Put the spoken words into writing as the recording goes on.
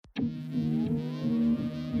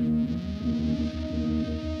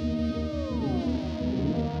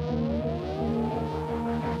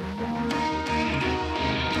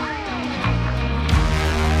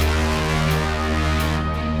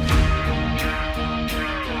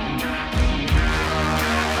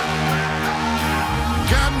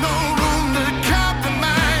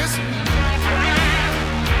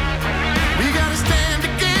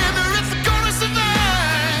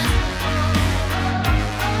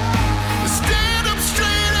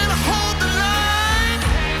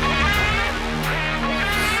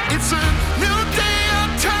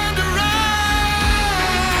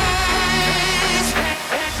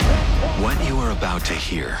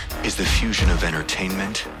the fusion of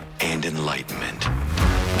entertainment and enlightenment.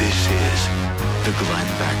 This is the Glenn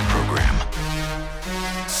Beck Program.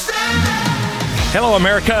 Hello,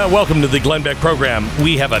 America. Welcome to the Glenn Beck Program.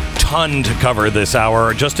 We have a ton to cover this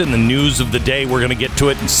hour. Just in the news of the day, we're going to get to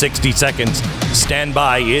it in 60 seconds. Stand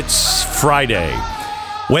by. It's Friday.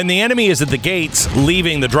 When the enemy is at the gates,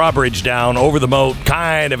 leaving the drawbridge down over the moat,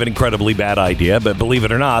 kind of an incredibly bad idea, but believe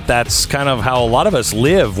it or not, that's kind of how a lot of us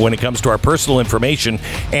live when it comes to our personal information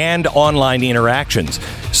and online interactions.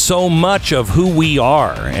 So much of who we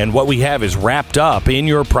are and what we have is wrapped up in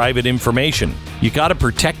your private information. You got to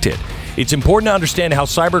protect it. It's important to understand how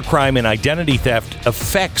cybercrime and identity theft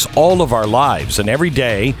affects all of our lives. And every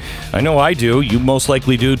day, I know I do, you most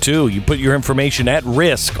likely do too, you put your information at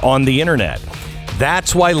risk on the internet.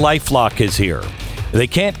 That's why LifeLock is here. They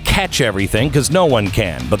can't catch everything because no one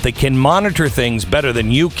can, but they can monitor things better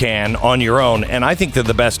than you can on your own, and I think they're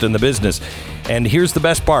the best in the business. And here's the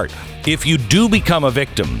best part. If you do become a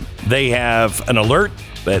victim, they have an alert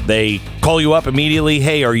that they call you up immediately.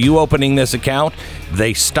 Hey, are you opening this account?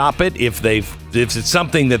 They stop it if it's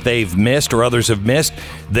something that they've missed or others have missed.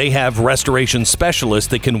 They have restoration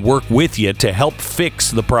specialists that can work with you to help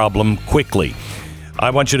fix the problem quickly. I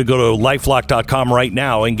want you to go to LifeLock.com right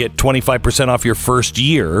now and get 25% off your first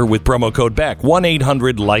year with promo code BECK.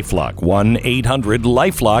 1-800-LifeLock.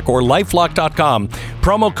 1-800-LifeLock or LifeLock.com.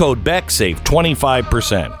 Promo code BECK. Save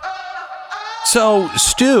 25%. So,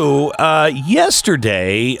 Stu,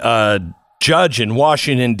 yesterday, a judge in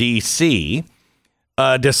Washington, D.C.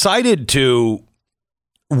 Decided to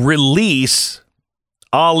release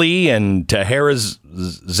Ali and Scheherazade.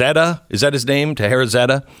 Is that his name?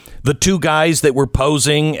 Scheherazade? The two guys that were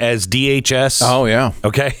posing as DHS. Oh, yeah.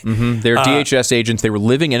 Okay. Mm-hmm. They're DHS agents. They were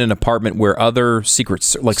living in an apartment where other Secret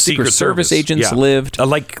Service agents lived.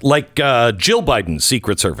 Like Jill Biden's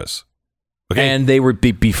Secret Service. Okay. And they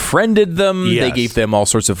befriended them. Yes. They gave them all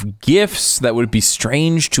sorts of gifts that would be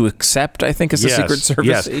strange to accept, I think, as a Secret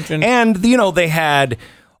Service agent. And, they had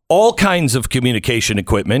all kinds of communication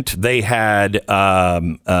equipment. They had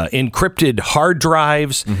encrypted hard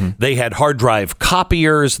drives. Mm-hmm. They had hard drive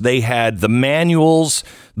copiers. They had the manuals,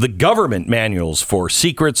 the government manuals for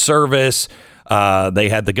Secret Service. They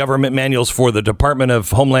had the government manuals for the Department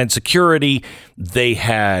of Homeland Security. They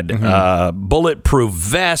had bulletproof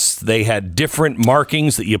vests. They had different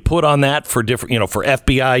markings that you put on that for different, for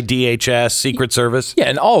FBI, DHS, Secret Service. Yeah,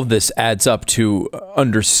 and all of this adds up to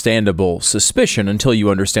understandable suspicion until you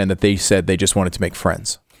understand that they said they just wanted to make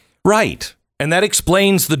friends. Right. And that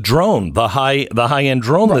explains the drone, the high-end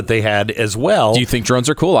drone that they had as well. Do you think drones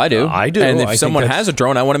are cool? I do. I do. And if someone has a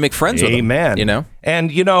drone, I want to make friends with them. Amen.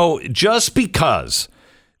 And, just because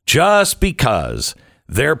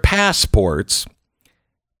their passports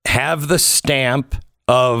have the stamp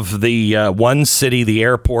of the one city, the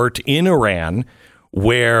airport in Iran,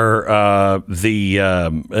 where the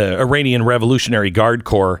Iranian Revolutionary Guard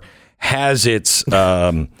Corps has its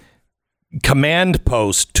command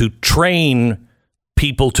post to train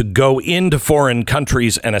people to go into foreign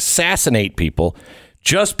countries and assassinate people,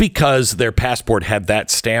 just because their passport had that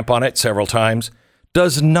stamp on it several times,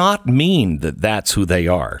 does not mean that that's who they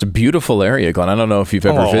are. It's a beautiful area, Glenn. I don't know if you've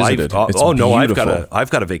ever visited. I've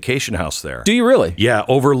got a vacation house there. Do you really? Yeah,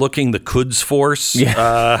 overlooking the Quds Force.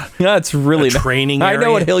 Yeah, it's really training area. I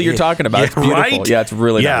know what hill you're talking about. It's beautiful. Right? Yeah, it's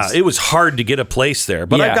really nice. Yeah, it was hard to get a place there,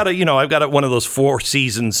 but I've got one of those Four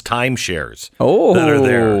Seasons timeshares. That are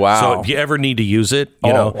there. Wow! So if you ever need to use it,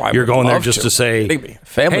 you're going there just to say,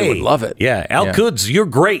 family would love it. Yeah, Al Quds, you're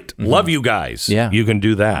great. Mm-hmm. Love you guys. Yeah, you can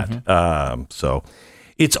do that. Mm-hmm.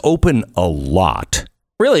 It's open a lot.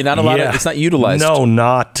 Really? Not a lot of, it's not utilized? No,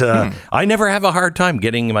 not. I never have a hard time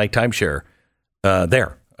getting my timeshare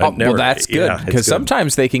there. Well, that's good, because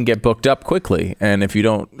sometimes they can get booked up quickly, and if you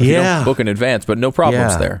don't book in advance, but no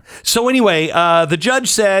problems there. So anyway, the judge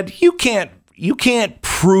said you can't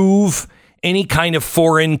prove any kind of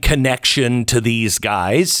foreign connection to these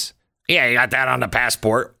guys. Yeah, you got that on the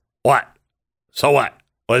passport. What? So what?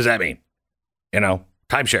 What does that mean?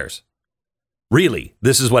 Timeshares. Really,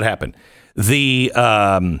 this is what happened. The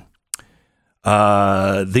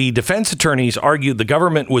defense attorneys argued the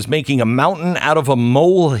government was making a mountain out of a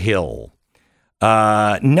molehill.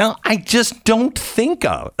 No, I just don't think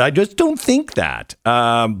that.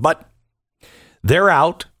 But they're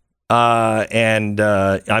out, and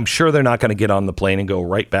I'm sure they're not going to get on the plane and go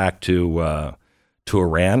right back to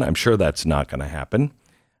Iran. I'm sure that's not going to happen.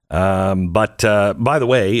 But by the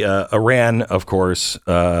way, Iran, of course,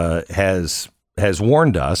 has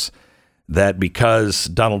warned us that because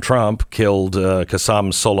Donald Trump killed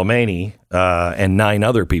Qasem Soleimani and 9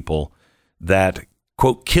 other people, that,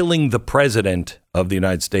 quote, killing the president of the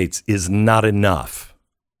United States is not enough.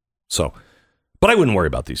 So, but I wouldn't worry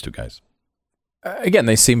about these two guys. Again,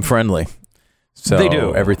 they seem friendly. So they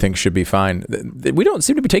do. Everything should be fine. We don't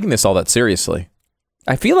seem to be taking this all that seriously.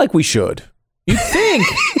 I feel like we should. You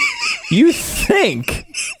think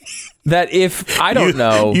that if, I don't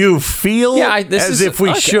know. You feel if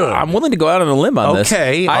we should. I'm willing to go out on a limb on this.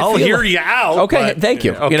 Okay, I'll hear you out. Okay, thank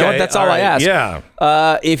you. Okay, you know what? That's all I ask. Yeah.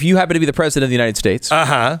 If you happen to be the president of the United States,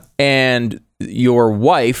 and your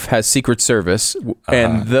wife has Secret Service,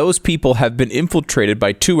 and those people have been infiltrated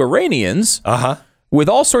by two Iranians, with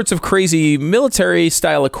all sorts of crazy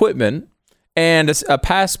military-style equipment, and a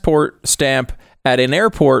passport stamp at an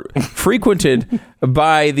airport frequented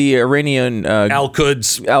by the Iranian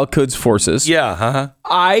Al-Quds forces. Yeah.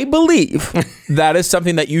 I believe that is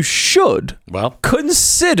something that you should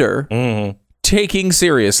consider taking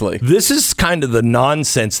seriously. This is kind of the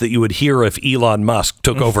nonsense that you would hear if Elon Musk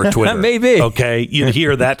took over Twitter. Maybe. Okay, you'd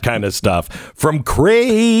hear that kind of stuff from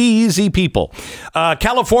crazy people.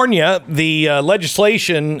 California, the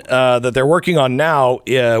legislation that they're working on now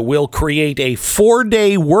will create a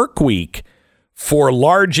 4-day work week for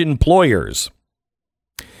large employers.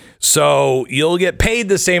 So you'll get paid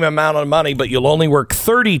the same amount of money, but you'll only work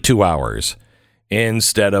 32 hours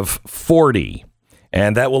instead of 40.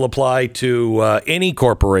 And that will apply to any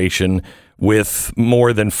corporation with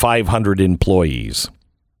more than 500 employees.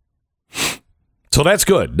 So that's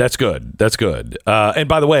good. That's good. And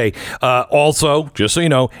by the way, also, just so you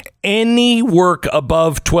know, any work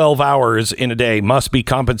above 12 hours in a day must be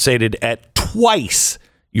compensated at twice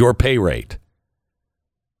your pay rate.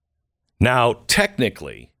 Now,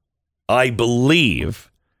 technically, I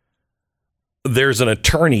believe there's an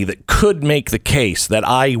attorney that could make the case that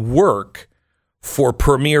I work for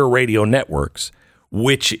Premier Radio Networks,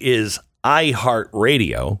 which is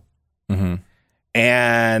iHeartRadio,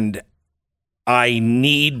 and I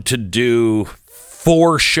need to do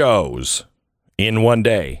 4 shows in one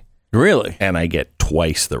day. Really? And I get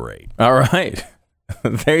twice the rate. All right.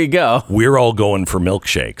 There you go. We're all going for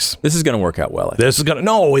milkshakes. This is going to work out well.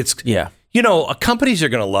 You know, companies are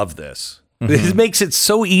going to love this. It makes it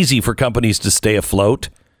so easy for companies to stay afloat,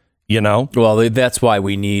 you know? Well, that's why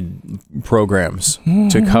we need programs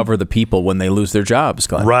to cover the people when they lose their jobs,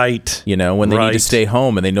 Glenn. Right. You know, when they need to stay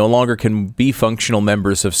home and they no longer can be functional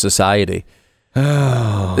members of society.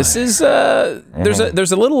 This is, there's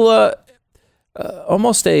a little,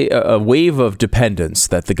 almost a wave of dependence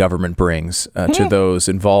that the government brings to those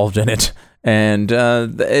involved in it. And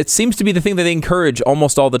it seems to be the thing that they encourage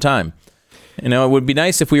almost all the time. You know, it would be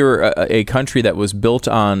nice if we were a country that was built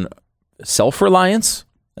on self-reliance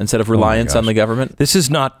instead of reliance on the government. This is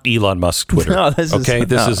not Elon Musk Twitter. This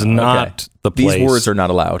is not the place. These words are not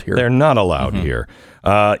allowed here. They're not allowed here.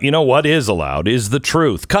 You know what is allowed is the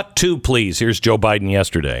truth. Cut 2, please. Here's Joe Biden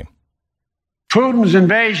yesterday. Putin's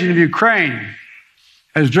invasion of Ukraine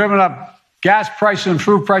has driven up gas prices and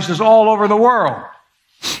food prices all over the world.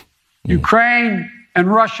 Ukraine and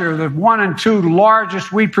Russia are the 1 and 2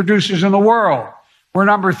 largest wheat producers in the world. We're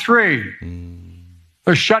number 3.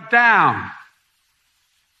 They're shut down.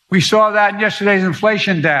 We saw that in yesterday's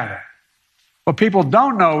inflation data. What people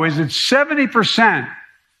don't know is that 70%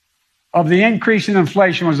 of the increase in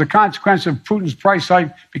inflation was a consequence of Putin's price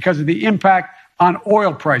hike because of the impact on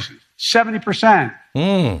oil prices. 70%.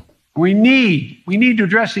 We need to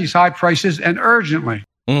address these high prices, and urgently.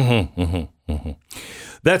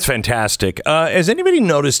 That's fantastic. Has anybody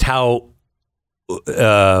noticed how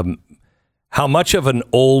much of an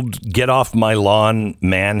old get off my lawn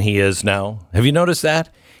man he is now? Have you noticed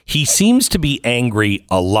that? He seems to be angry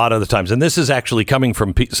a lot of the times. And this is actually coming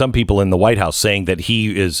from some people in the White House saying that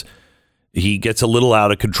he gets a little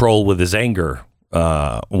out of control with his anger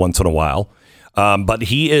once in a while. But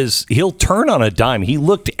he'll turn on a dime. He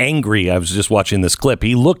looked angry. I was just watching this clip.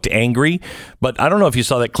 He looked angry, but I don't know if you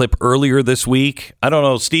saw that clip earlier this week. I don't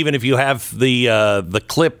know, Stephen, if you have the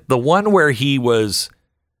clip, the one where he was,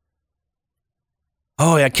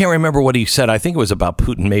 I can't remember what he said. I think it was about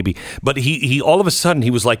Putin maybe, but he all of a sudden he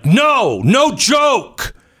was like, no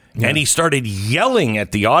joke. Yeah. And he started yelling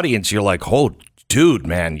at the audience. You're like, oh, dude,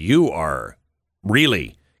 man, you are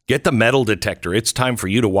really... Get the metal detector. It's time for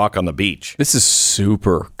you to walk on the beach. This is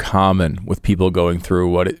super common with people going through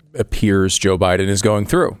what it appears Joe Biden is going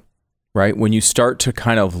through, right? When you start to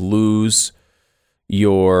kind of lose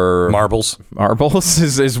your... Marbles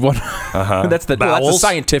is one... That's a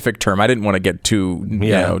scientific term. I didn't want to get too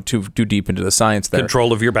deep into the science there.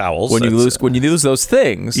 Control of your bowels. When you lose those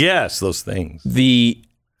things... Yes, those things.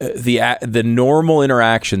 the normal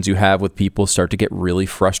interactions you have with people start to get really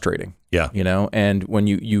frustrating. Yeah. You know, and when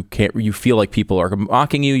you feel like people are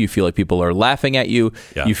mocking you, you feel like people are laughing at you,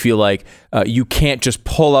 you feel like you can't just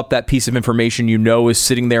pull up that piece of information you know is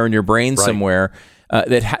sitting there in your brain somewhere.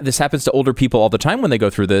 This happens to older people all the time when they go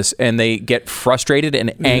through this, and they get frustrated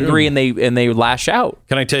and angry, and they lash out.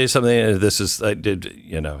 Can I tell you something? This is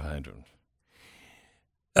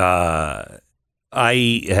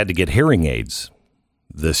I had to get hearing aids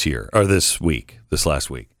this last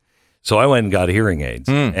week. So I went and got hearing aids,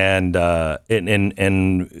 and the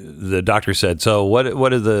doctor said, "So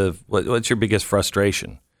what's your biggest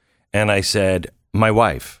frustration?" And I said, "My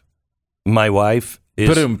wife. My wife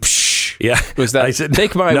is." Yeah, was that? I said,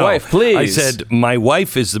 "Take my wife, please." I said, "My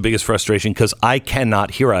wife is the biggest frustration because I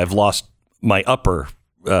cannot hear. I've lost my upper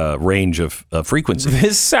range of frequency."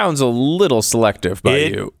 This sounds a little selective by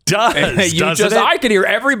you. It does. I can hear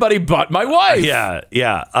everybody but my wife. Yeah.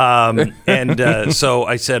 So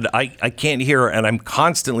I said, I can't hear her, and I'm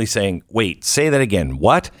constantly saying, "Wait, say that again.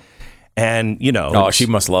 What?" And she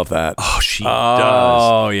must love that. Oh, she does.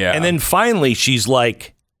 Oh, yeah. And then finally, she's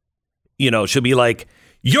like, she'll be like,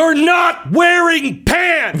 "You're not wearing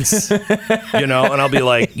pants," and I'll be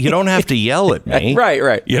like, "You don't have to yell at me."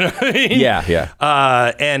 Right. You know what I mean?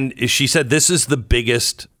 Yeah. And she said, this is the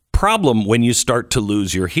biggest problem when you start to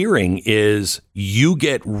lose your hearing is you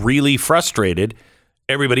get really frustrated.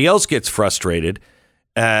 Everybody else gets frustrated.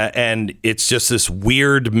 And it's just this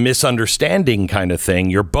weird misunderstanding kind of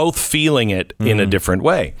thing. You're both feeling it in a different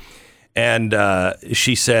way. And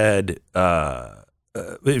she said,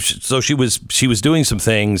 so she was doing some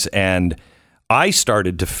things, and I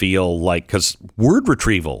started to feel like, because word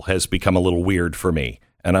retrieval has become a little weird for me,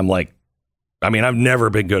 and I'm like, I've never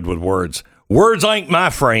been good with words. Words ain't my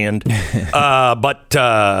friend, but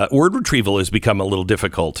word retrieval has become a little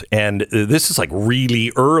difficult, and this is like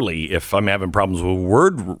really early if I'm having problems with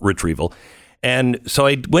word retrieval. And so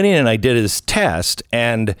I went in and I did this test,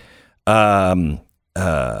 and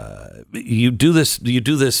you do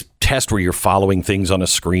this test where you're following things on a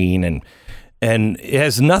screen, and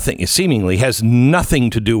it seemingly has nothing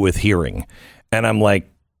to do with hearing. And I'm like,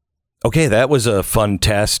 okay, that was a fun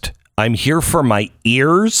test. I'm here for my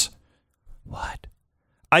ears. What?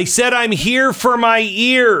 I said I'm here for my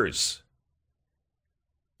ears.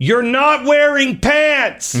 You're not wearing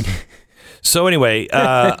pants. So anyway,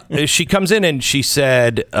 she comes in and she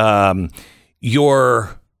said,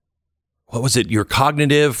 your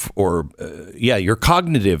cognitive your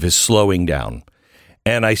cognitive is slowing down.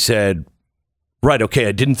 And I said, right, okay,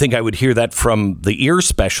 I didn't think I would hear that from the ear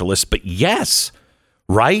specialist, but yes,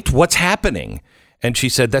 right? What's happening? And she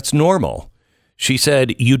said, that's normal. She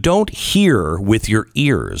said, you don't hear with your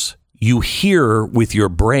ears, you hear with your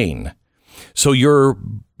brain. So your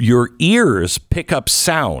ears pick up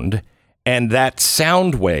sound, and that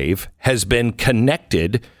sound wave has been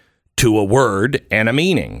connected to a word and a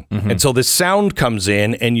meaning. Mm-hmm. And so the sound comes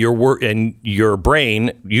in, and your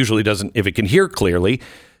brain usually doesn't, if it can hear clearly,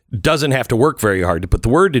 doesn't have to work very hard to put the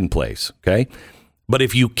word in place. Okay. But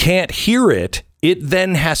if you can't hear it, it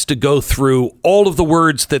then has to go through all of the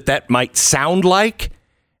words that might sound like,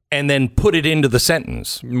 and then put it into the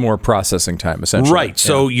sentence. More processing time, essentially. Right.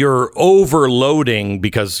 So you're overloading,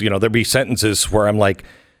 because, there'd be sentences where I'm like,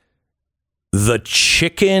 the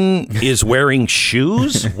chicken is wearing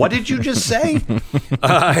shoes? What did you just say?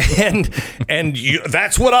 That's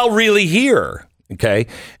what I'll really hear. Okay.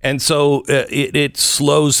 And so it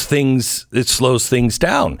slows things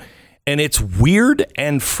down, and it's weird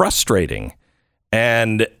and frustrating.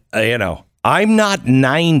 And, I'm not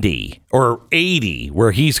 90 or 80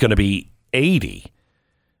 where he's going to be 80.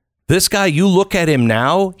 This guy, you look at him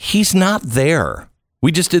now, he's not there.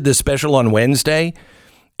 We just did this special on Wednesday,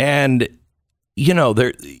 and,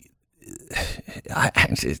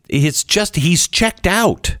 it's just, he's checked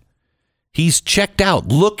out. He's checked out.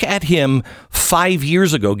 Look at him 5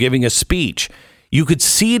 years ago giving a speech. You could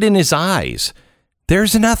see it in his eyes.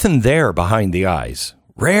 There's nothing there behind the eyes.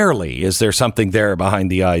 Rarely is there something there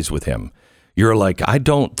behind the eyes with him. You're like, I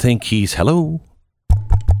don't think he's, hello?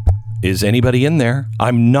 Is anybody in there?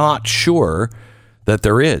 I'm not sure that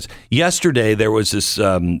there is. Yesterday, there was this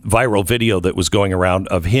viral video that was going around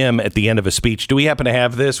of him at the end of a speech. Do we happen to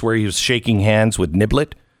have this where he was shaking hands with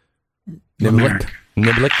Niblet? Niblet?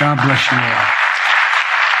 God bless you all.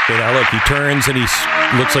 Okay, now look, he turns and he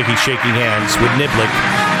looks like he's shaking hands with Niblet,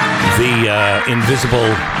 the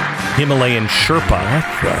invisible Himalayan Sherpa. What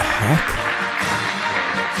the heck?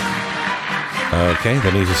 Okay,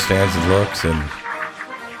 then he just stands and looks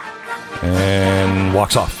and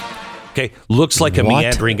walks off. Okay, looks like a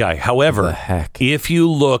meandering guy. However, if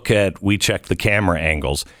you look at, we checked the camera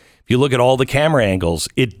angles. If you look at all the camera angles,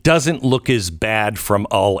 it doesn't look as bad from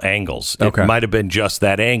all angles. It might have been just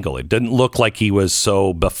that angle. It didn't look like he was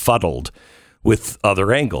so befuddled with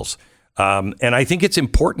other angles. And I think it's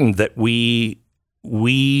important that we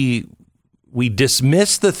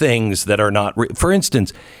dismiss the things that are not. For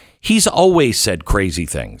instance, he's always said crazy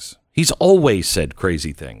things.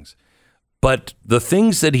 But the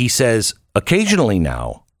things that he says occasionally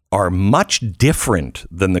now are much different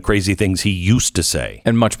than the crazy things he used to say.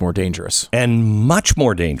 And much more dangerous.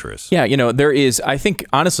 Yeah, there is, I think,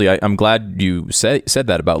 honestly, I'm glad you said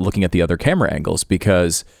that about looking at the other camera angles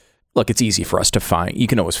because, look, it's easy for us to find. You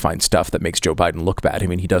can always find stuff that makes Joe Biden look bad. I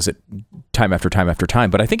mean, he does it time after time after time.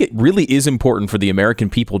 But I think it really is important for the American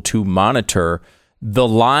people to monitor the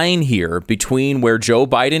line here between where Joe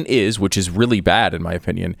Biden is, which is really bad, in my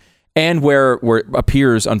opinion, and where it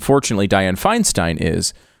appears, unfortunately, Dianne Feinstein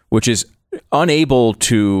is, which is unable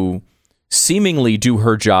to seemingly do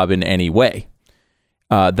her job in any way.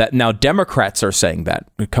 That now Democrats are saying that.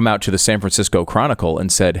 Come out to the San Francisco Chronicle and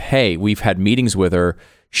said, hey, we've had meetings with her.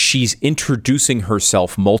 She's introducing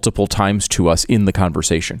herself multiple times to us in the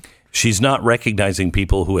conversation. She's not recognizing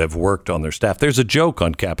people who have worked on their staff. There's a joke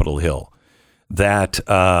on Capitol Hill that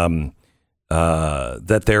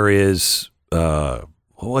that there is...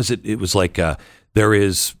 what was it? It was like there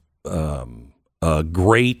is a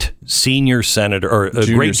great senior senator or a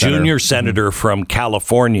great junior senator from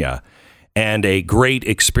California and a great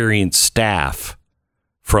experienced staff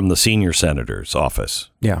from the senior senator's office.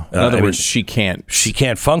 Yeah. In other words, she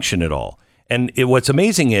can't function at all. And what's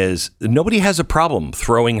amazing is nobody has a problem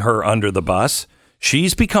throwing her under the bus.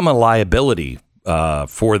 She's become a liability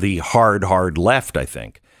for the hard left, I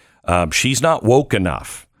think. She's not woke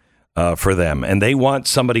enough. For them, and they want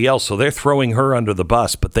somebody else, so they're throwing her under the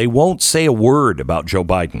bus, but they won't say a word about Joe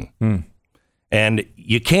Biden. And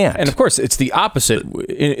you can't. And of course, it's the opposite.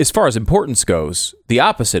 As far as importance goes, the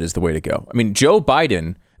opposite is the way to go. I mean, Joe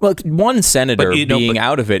Biden, well, one senator being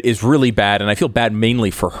out of it is really bad, and I feel bad mainly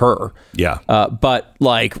for her. Yeah. But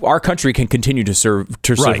like our country can continue to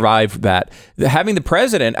survive that. Having the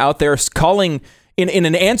president out there calling... In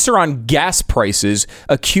an answer on gas prices,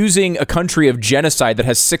 accusing a country of genocide that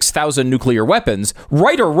has 6,000 nuclear weapons,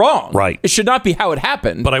 right or wrong. Right. It should not be how it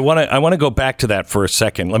happened. But I want to go back to that for a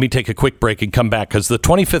second. Let me take a quick break and come back because the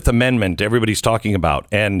 25th Amendment everybody's talking about,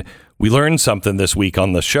 and we learned something this week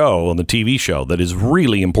on the show, on the TV show, that is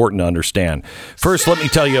really important to understand. First, let me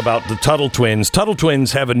tell you about the Tuttle Twins. Tuttle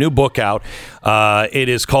Twins have a new book out. It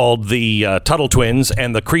is called The Tuttle Twins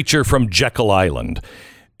and the Creature from Jekyll Island.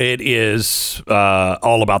 It is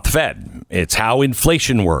all about the Fed. It's how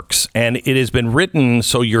inflation works. And it has been written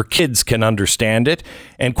so your kids can understand it.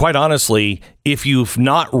 And quite honestly, if you've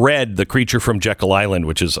not read The Creature from Jekyll Island,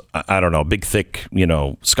 which is, I don't know, big, thick,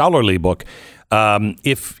 scholarly book,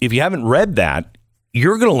 if you haven't read that,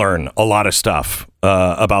 you're going to learn a lot of stuff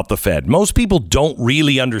about the Fed. Most people don't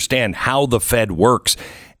really understand how the Fed works.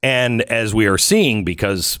 And as we are seeing,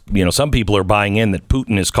 because, some people are buying in that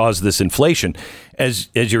Putin has caused this inflation, as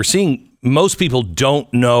you're seeing, most people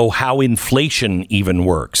don't know how inflation even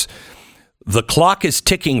works. The clock is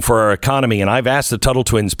ticking for our economy, and I've asked the Tuttle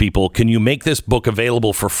Twins people, can you make this book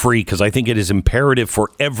available for free? Because I think it is imperative for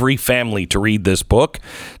every family to read this book.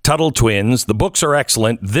 Tuttle Twins, the books are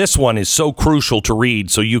excellent. This one is so crucial to read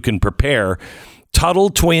so you can prepare.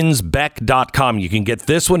 TuttleTwinsBeck.com. You can get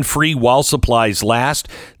this one free while supplies last.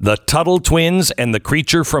 The Tuttle Twins and the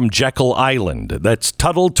Creature from Jekyll Island. That's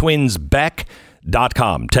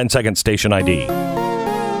TuttleTwinsBeck.com. 10-second station ID.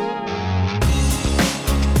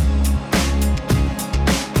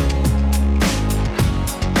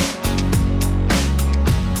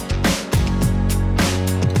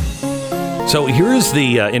 So here's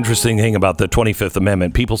the interesting thing about the 25th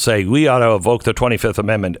Amendment. People say we ought to evoke the 25th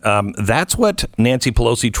Amendment. That's what Nancy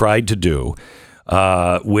Pelosi tried to do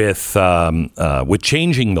with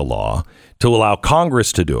changing the law to allow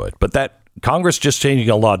Congress to do it. But that Congress just changing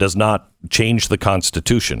a law does not change the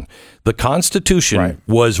Constitution. The Constitution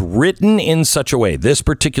was written in such a way, this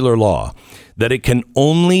particular law, that it can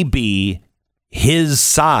only be his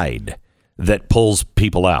side that pulls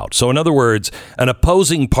people out. So in other words, an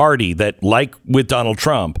opposing party that, like with Donald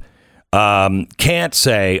Trump, can't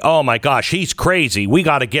say, oh my gosh, he's crazy, we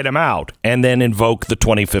got to get him out, and then invoke the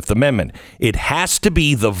 25th Amendment. It has to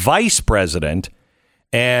be the vice president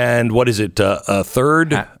and what is it, a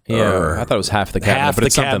third? I thought it was half the cabinet, but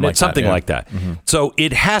it's something like that. Mm-hmm. So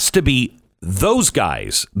it has to be those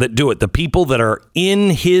guys that do it, the people that are in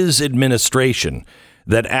his administration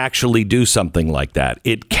that actually do something like that.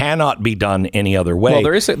 It cannot be done any other way. Well,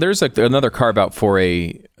 there's another carve out for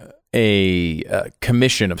a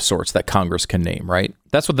commission of sorts that Congress can name, right?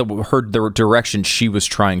 That's what the direction she was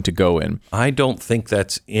trying to go in. I don't think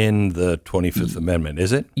that's in the 25th Amendment,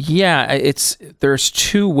 is it? Yeah, there's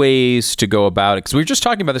two ways to go about it. Because we were just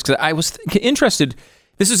talking about this because I was interested.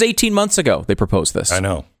 This is 18 months ago they proposed this. I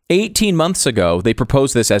know. 18 months ago, they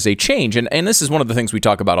proposed this as a change. And this is one of the things we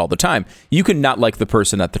talk about all the time. You can not like the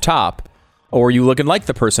person at the top, or you look and like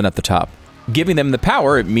the person at the top. Giving them the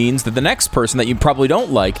power, it means that the next person that you probably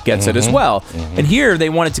don't like gets it as well. And here, they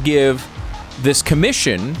wanted to give this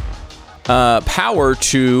commission power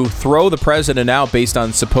to throw the president out based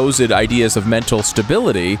on supposed ideas of mental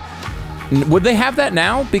stability. Would they have that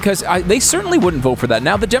now? Because they certainly wouldn't vote for that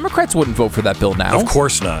now. The Democrats wouldn't vote for that bill now. Of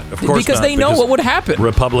course not. Of course because not. They know what would happen.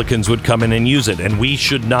 Republicans would come in and use it, and we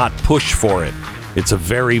should not push for it. It's a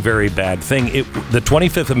very, very bad thing. The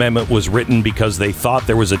 25th Amendment was written because they thought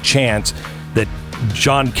there was a chance that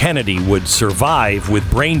John Kennedy would survive with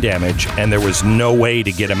brain damage, and there was no way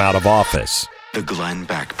to get him out of office. The Glenn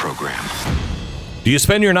Beck Program. Do you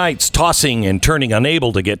spend your nights tossing and turning,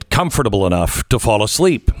 unable to get comfortable enough to fall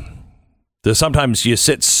asleep? Sometimes you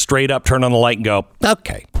sit straight up, turn on the light, and go,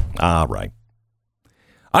 okay, all right.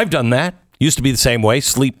 I've done that. Used to be the same way.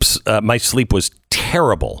 My sleep was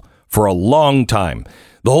terrible for a long time.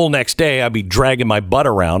 The whole next day, I'd be dragging my butt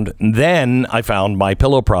around. And then I found My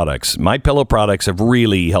Pillow products. My Pillow products have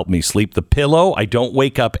really helped me sleep. The pillow, I don't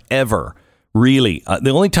wake up ever. Really. The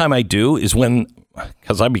only time I do is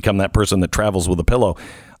because I become that person that travels with a pillow.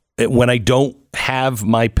 When I don't have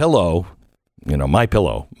my pillow, my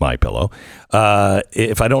pillow.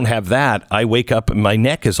 If I don't have that, I wake up and my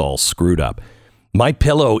neck is all screwed up. My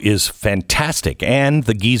Pillow is fantastic, and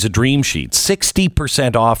the Giza Dream Sheet,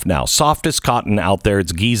 60% off now. Softest cotton out there.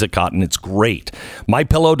 It's Giza cotton. It's great.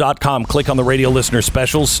 MyPillow.com. Click on the radio listener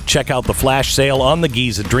specials. Check out the flash sale on the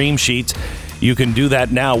Giza Dream Sheets. You can do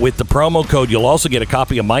that now with the promo code. You'll also get a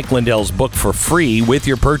copy of Mike Lindell's book for free with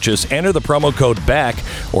your purchase. Enter the promo code BECK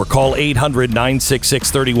or call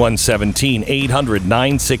 800-966-3117.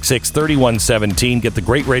 800-966-3117. Get the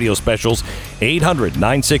great radio specials.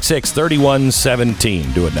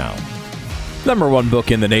 800-966-3117. Do it now. Number one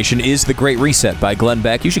book in the nation is The Great Reset by Glenn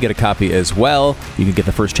Beck. You should get a copy as well. You can get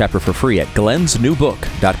the first chapter for free at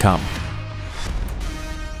glensnewbook.com.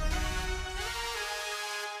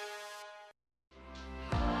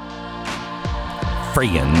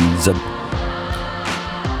 Friends,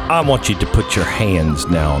 I want you to put your hands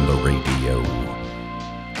now on the radio.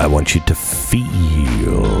 I want you to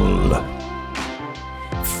feel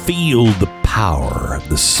the power of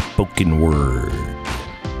the spoken word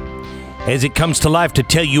as it comes to life to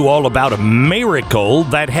tell you all about a miracle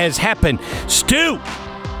that has happened. Stu,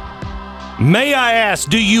 may I ask,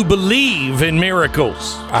 do you believe in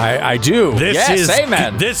miracles? I do.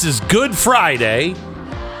 Amen. This is Good Friday.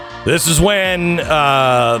 This is when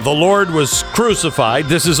the Lord was crucified.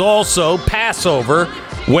 This is also Passover,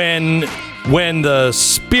 when the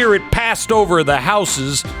Spirit passed over the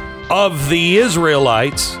houses of the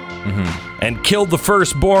Israelites and killed the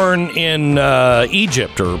firstborn in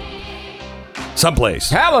Egypt or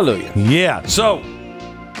someplace. Hallelujah. Yeah. So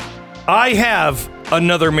I have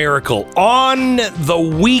another miracle. On the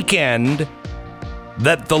weekend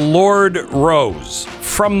that the Lord rose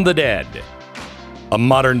from the dead, a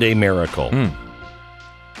modern-day miracle.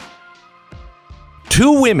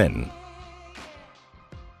 2 women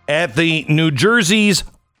at the New Jersey's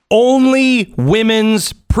only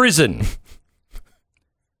women's prison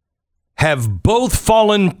have both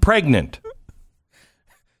fallen pregnant.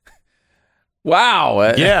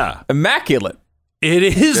 Wow. Yeah. Immaculate. It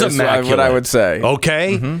is That's immaculate. what I would say.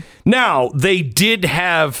 Okay. Now, they did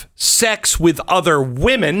have sex with other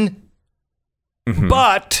women,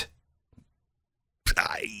 but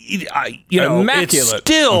immaculate. It's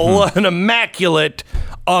still an immaculate,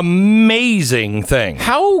 amazing thing.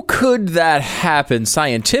 How could that happen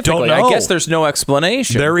scientifically? Don't know. I guess there's no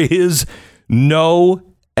explanation. There is no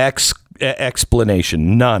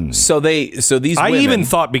explanation, none. So these women, I even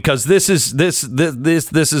thought, because this is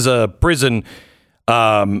a prison.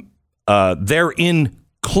 They're in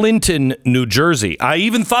Clinton, New Jersey. I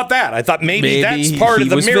even thought that. I thought maybe that's part of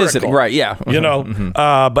the miracle. Visiting. Right, yeah.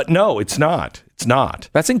 But no, it's not. It's not.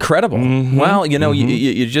 That's incredible. Well,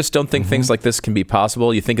 you just don't think things like this can be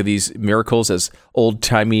possible. You think of these miracles as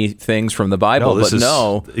old-timey things from the Bible,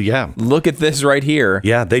 look at this right here.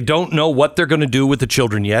 Yeah, they don't know what they're going to do with the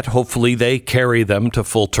children yet. Hopefully they carry them to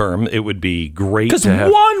full term. It would be great to have.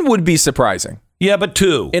 Because one would be surprising. Yeah, but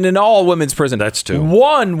 2. in an all-women's prison. That's 2.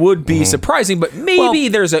 1 would be surprising, but maybe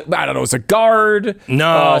there's a guard,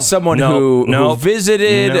 someone who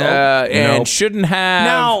visited and shouldn't have.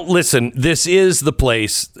 Now, listen, this is the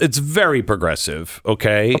place. It's very progressive,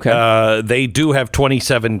 okay? They do have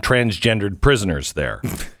 27 transgendered prisoners there.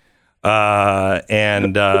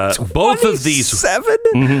 And both of these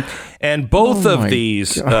 7? And both of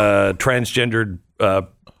these transgendered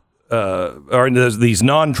or these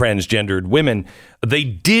non-transgendered women, they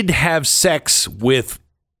did have sex with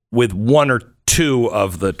 1 or 2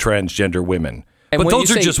 of the transgender women. And but those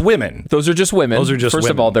are just women. Those are just women. First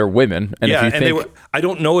of all, they're women. And if you think, they were. I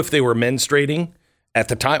don't know if they were menstruating at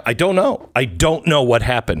the time. I don't know. I don't know what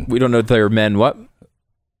happened. We don't know if they were men. What?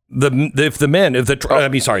 The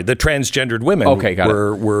transgendered women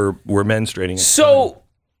were menstruating. So,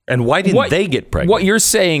 and why didn't they get pregnant? What you're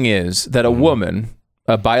saying is that a woman,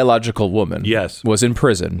 a biological woman, was in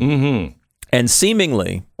prison and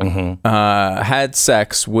seemingly had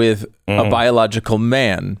sex with a biological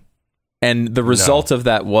man, and the result of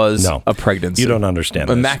that was a pregnancy. You don't understand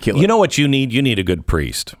this. Immaculate. You know what you need? You need a good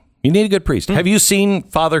priest. You need a good priest. Have you seen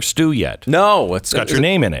Father Stu yet? No. It's got your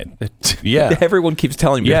name in it. Yeah. Everyone keeps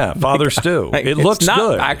telling me. Yeah, Father Stu. It looks not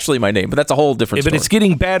good. Actually my name, but that's a whole different story. But it's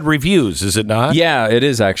getting bad reviews, is it not? Yeah, it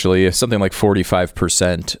is actually. Something like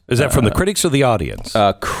 45%. Is that from the critics or the audience?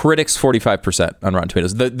 Critics, 45% on Rotten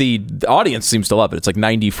Tomatoes. The audience seems to love it. It's like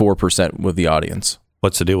 94% with the audience.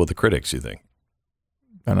 What's the deal with the critics, you think?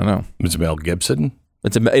 I don't know. Is it Mel Gibson?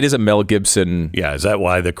 It is a Mel Gibson. Yeah, is that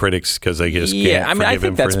why the critics? Because they just can't forgive him. I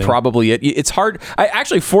think that's probably it. It's hard.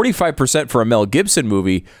 Actually, 45% for a Mel Gibson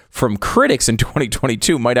movie from critics in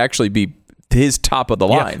 2022 might actually be his top of the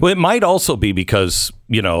line. Well, it might also be because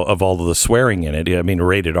of all of the swearing in it. I mean,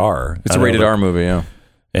 rated R. It's a rated R movie, yeah.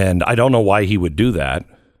 And I don't know why he would do that.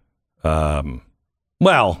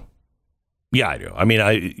 Well, yeah, I do. I mean,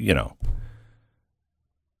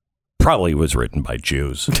 probably was written by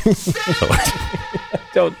Jews. So.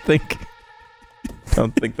 Don't think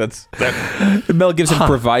that's Did Mel Gibson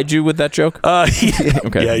provide you with that joke?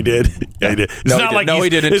 Okay. Yeah, he did. Yeah, he did. He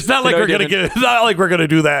didn't. It's not like we're gonna get. It's not like we're gonna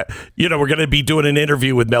do that. We're gonna be doing an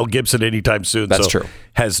interview with Mel Gibson anytime soon. That's true.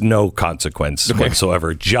 Has no consequence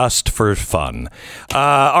whatsoever, just for fun.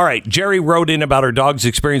 All right. Jerry wrote in about her dog's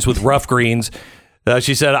experience with rough greens.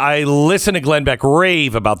 She said, I listened to Glenn Beck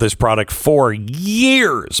rave about this product for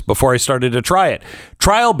years before I started to try it.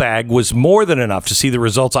 Trial bag was more than enough to see the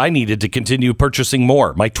results I needed to continue purchasing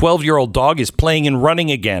more. My 12-year-old dog is playing and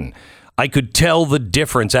running again. I could tell the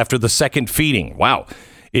difference after the second feeding. Wow.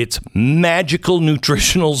 It's magical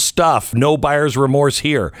nutritional stuff. No buyer's remorse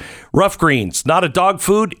here. Rough greens, not a dog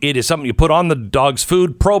food. It is something you put on the dog's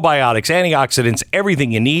food. Probiotics, antioxidants,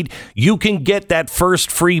 everything you need. You can get that first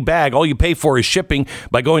free bag. All you pay for is shipping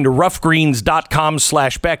by going to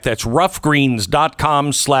roughgreens.com/Beck. That's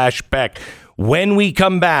roughgreens.com/Beck. When we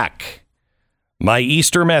come back, my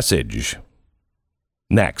Easter message.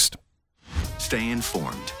 Next. Stay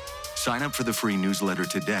informed. Sign up for the free newsletter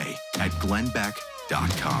today at glennbeck.com.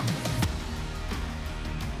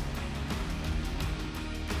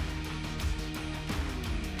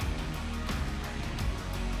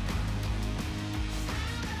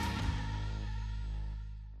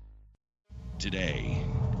 Today,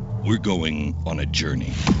 we're going on a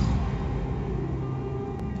journey.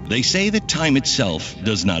 They say that time itself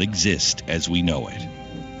does not exist as we know it,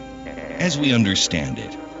 as we understand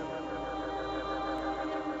it.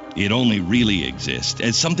 It only really exists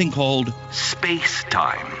as something called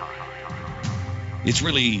space-time. It's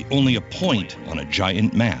really only a point on a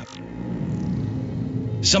giant map.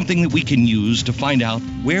 Something that we can use to find out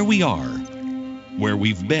where we are, where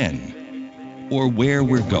we've been, or where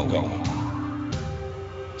we're going.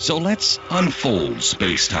 So let's unfold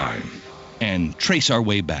space-time and trace our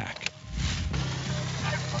way back.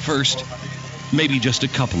 First, maybe just a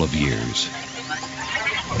couple of years.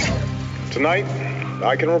 Tonight,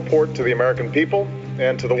 I can report to the American people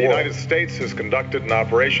and to the world. The United States has conducted an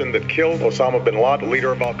operation that killed Osama bin Laden,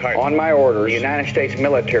 leader of Al-Qaeda. On my orders, the United States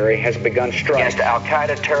military has begun strike against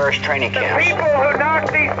Al-Qaeda terrorist training camps. The people who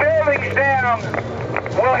knock these buildings down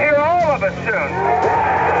will hear all of us soon.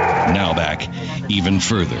 Now back even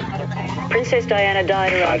further. Princess Diana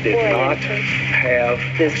died around 4 a.m. I did not have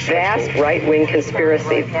this vast right-wing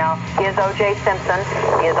conspiracy. Now, he is O.J. Simpson.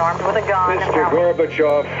 He is armed with a gun. Mr.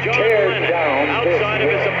 Gorbachev, tear down this.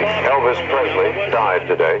 Elvis Presley died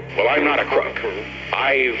today. Well, I'm not a crook.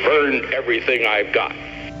 I've earned everything I've got.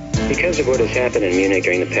 Because of what has happened in Munich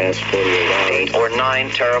during the past 48 hours, 8 or 9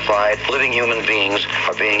 terrified living human beings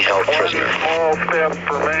are being held prisoner.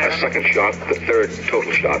 A second shot, the third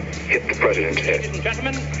total shot, hit the president's head.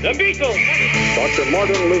 Gentlemen, the Beatles! Dr.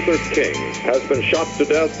 Martin Luther King has been shot to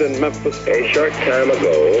death in Memphis. A short time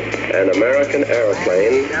ago, an American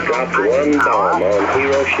airplane dropped one bomb on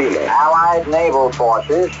Hiroshima. Allied naval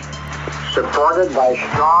forces, supported by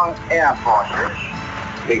strong air forces,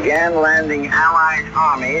 began landing Allied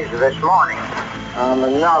armies this morning on the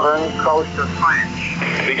northern coast of France.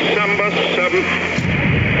 December 7th,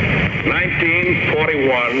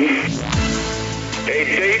 1941, a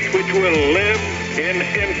date which will live in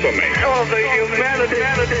infamy. Oh, the humanity!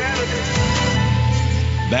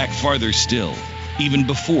 Back farther still, even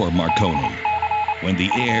before Marconi, when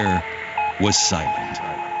the air was silent.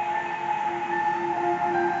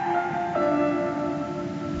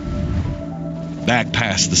 Back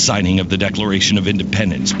past the signing of the Declaration of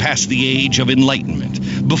Independence, past the age of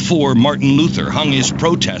enlightenment, before Martin Luther hung his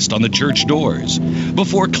protest on the church doors,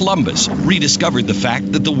 before Columbus rediscovered the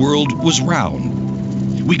fact that the world was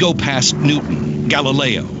round. We go past Newton,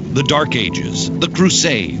 Galileo, the Dark Ages, the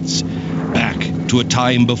Crusades, back to a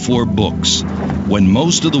time before books, when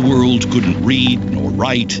most of the world couldn't read nor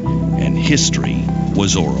write, and history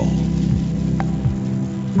was oral.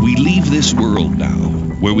 We leave this world now,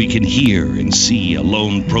 where we can hear and see a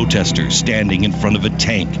lone protester standing in front of a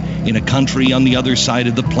tank in a country on the other side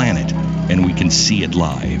of the planet, and we can see it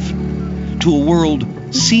live. To a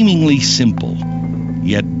world seemingly simple,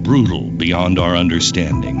 yet brutal beyond our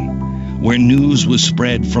understanding, where news was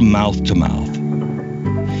spread from mouth to mouth.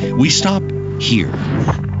 We stop here,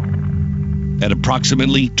 at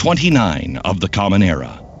approximately 29 of the Common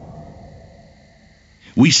Era.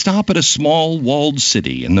 We stop at a small walled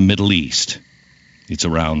city in the Middle East. It's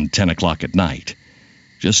around 10 o'clock at night,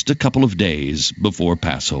 just a couple of days before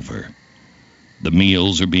Passover. The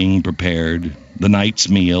meals are being prepared, the night's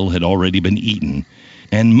meal had already been eaten,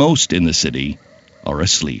 and most in the city are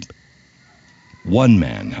asleep. One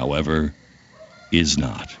man, however, is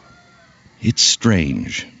not. It's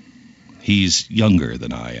strange. He's younger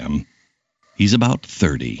than I am. He's about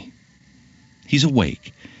 30. He's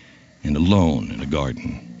awake and alone in a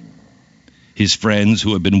garden. His friends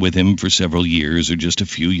who have been with him for several years are just a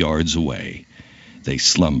few yards away. They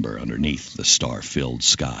slumber underneath the star-filled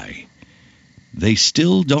sky. They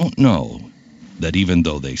still don't know that even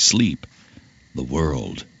though they sleep, the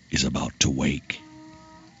world is about to wake.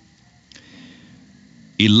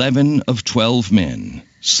 11 of 12 men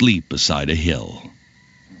sleep beside a hill.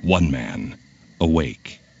 One man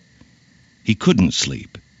awake. He couldn't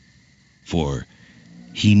sleep, for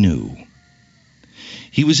he knew.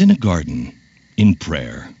 He was in a garden, in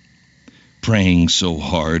prayer, praying so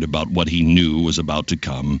hard about what he knew was about to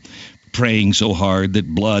come, praying so hard that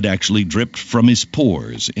blood actually dripped from his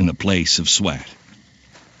pores in the place of sweat.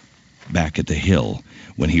 Back at the hill,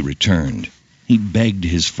 when he returned, he begged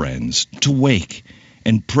his friends to wake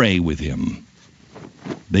and pray with him.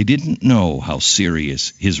 They didn't know how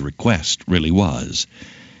serious his request really was.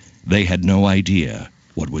 They had no idea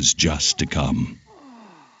what was just to come.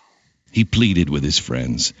 He pleaded with his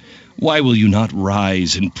friends, "Why will you not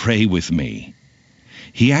rise and pray with me?"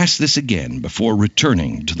 He asked this again before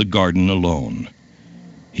returning to the garden alone.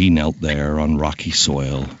 He knelt there on rocky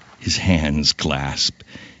soil, his hands clasped,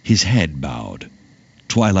 his head bowed.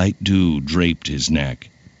 Twilight dew draped his neck,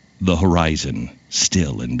 the horizon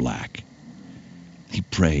still in black. He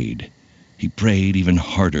prayed even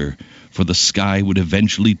harder, for the sky would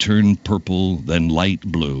eventually turn purple, then light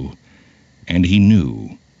blue, and he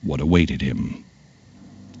knew what awaited him.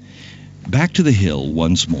 Back to the hill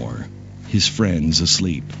once more, his friends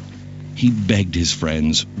asleep. He begged his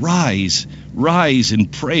friends, "Rise, rise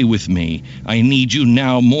and pray with me. I need you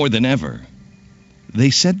now more than ever." They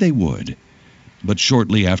said they would, but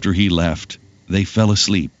shortly after he left, they fell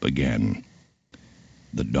asleep again.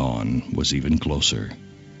 The dawn was even closer,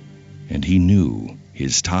 and he knew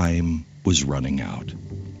his time was running out.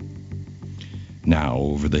 Now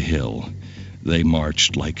over the hill, they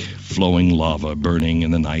marched like flowing lava burning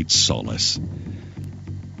in the night's solace.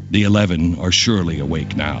 The 11 are surely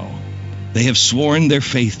awake now. They have sworn their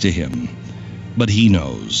faith to him, but he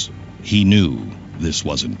knew this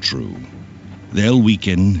wasn't true. They'll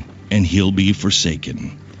weaken, and he'll be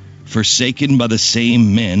forsaken by the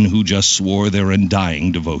same men who just swore their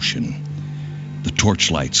undying devotion. The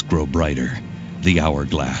torchlights grow brighter, the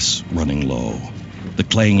hourglass running low. The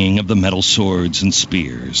clanging of the metal swords and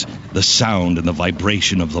spears, the sound and the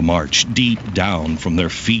vibration of the march deep down from their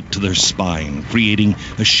feet to their spine, creating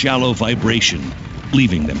a shallow vibration,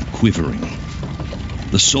 leaving them quivering.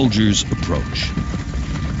 The soldiers approach.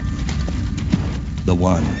 The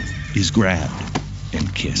one is grabbed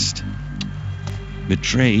and kissed.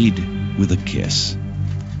 Betrayed with a kiss.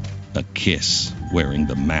 A kiss wearing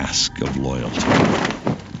the mask of loyalty.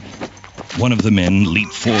 One of the men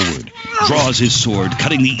leaps forward, draws his sword,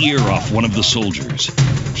 cutting the ear off one of the soldiers.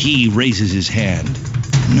 He raises his hand.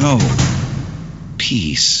 No.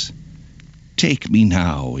 Peace. Take me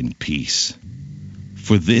now in peace.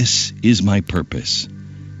 For this is my purpose.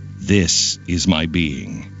 This is my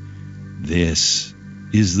being. This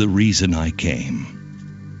is the reason I came.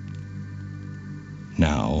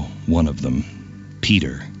 Now, one of them,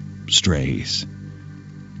 Peter, strays.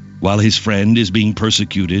 While his friend is being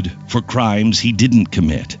persecuted for crimes he didn't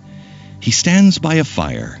commit, he stands by a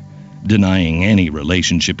fire, denying any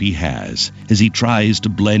relationship he has as he tries to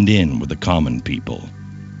blend in with the common people.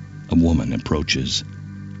 A woman approaches.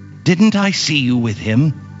 "Didn't I see you with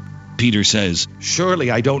him?" Peter says,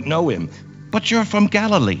 "Surely I don't know him, but you're from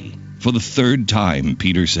Galilee." For the third time,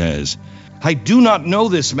 Peter says, "I do not know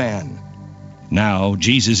this man." Now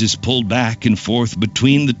Jesus is pulled back and forth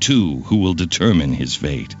between the two who will determine his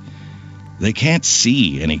fate. They can't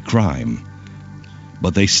see any crime,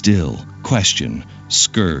 but they still question,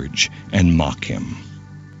 scourge, and mock him.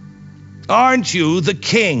 "Aren't you the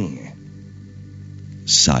king?"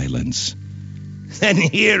 Silence. "Then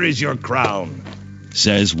here is your crown,"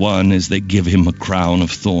 says one as they give him a crown of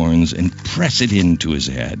thorns and press it into his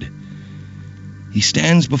head. He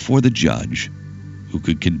stands before the judge, who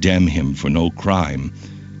could condemn him for no crime,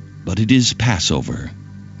 but it is Passover.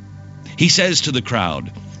 He says to the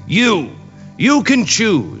crowd, You can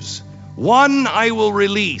choose. One I will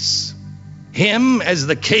release, him as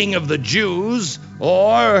the king of the Jews,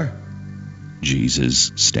 or...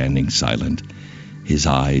 Jesus, standing silent, his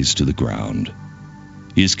eyes to the ground,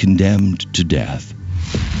 is condemned to death.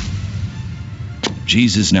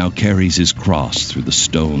 Jesus now carries his cross through the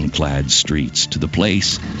stone-clad streets to the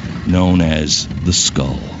place known as the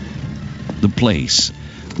Skull, the place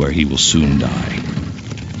where he will soon die.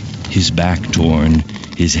 His back torn,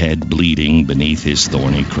 his head bleeding beneath his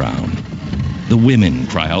thorny crown. The women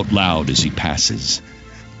cry out loud as he passes.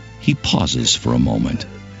 He pauses for a moment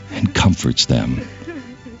and comforts them.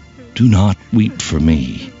 "Do not weep for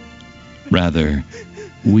me. Rather,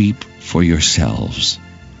 weep for yourselves."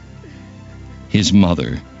 His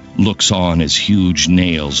mother looks on as huge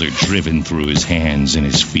nails are driven through his hands and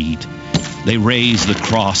his feet. They raise the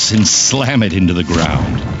cross and slam it into the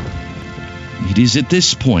ground. It is at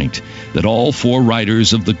this point that all four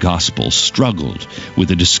writers of the Gospel struggled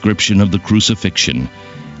with a description of the crucifixion,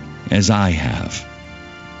 as I have.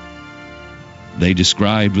 They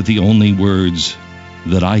described with the only words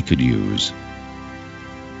that I could use.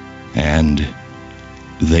 And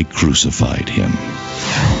they crucified him.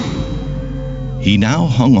 He now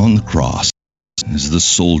hung on the cross as the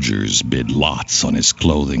soldiers bid lots on his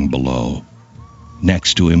clothing below.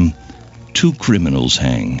 Next to him, two criminals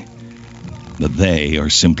hang, but they are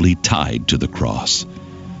simply tied to the cross.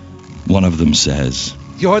 One of them says,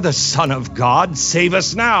 "You're the Son of God. Save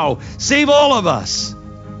us now. Save all of us."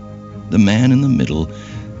 The man in the middle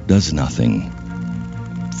does nothing,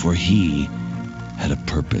 for he had a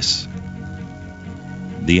purpose.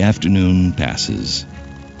 The afternoon passes.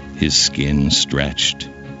 His skin stretched.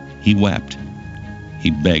 He wept.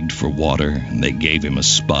 He begged for water, and they gave him a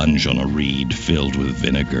sponge on a reed filled with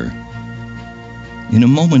vinegar. In a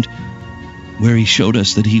moment where he showed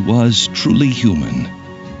us that he was truly human,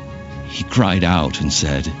 he cried out and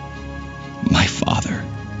said, my Father,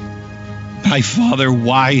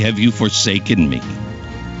 why have you forsaken me?"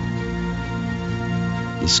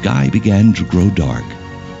 The sky began to grow dark.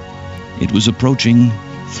 It was approaching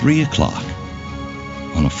 3 o'clock.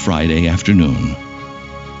 On a Friday afternoon,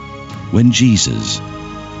 when Jesus,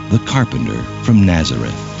 the carpenter from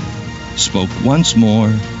Nazareth, spoke once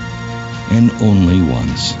more and only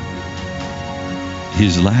once.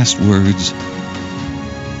 His last words,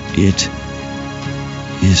 "It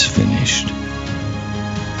is finished."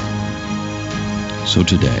 So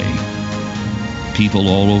today, people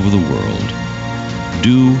all over the world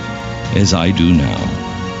do as I do now.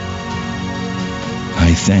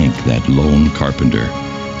 I thank that lone carpenter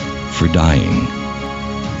for dying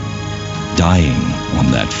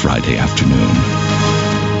on that Friday afternoon,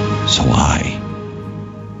 so I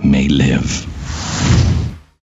may live.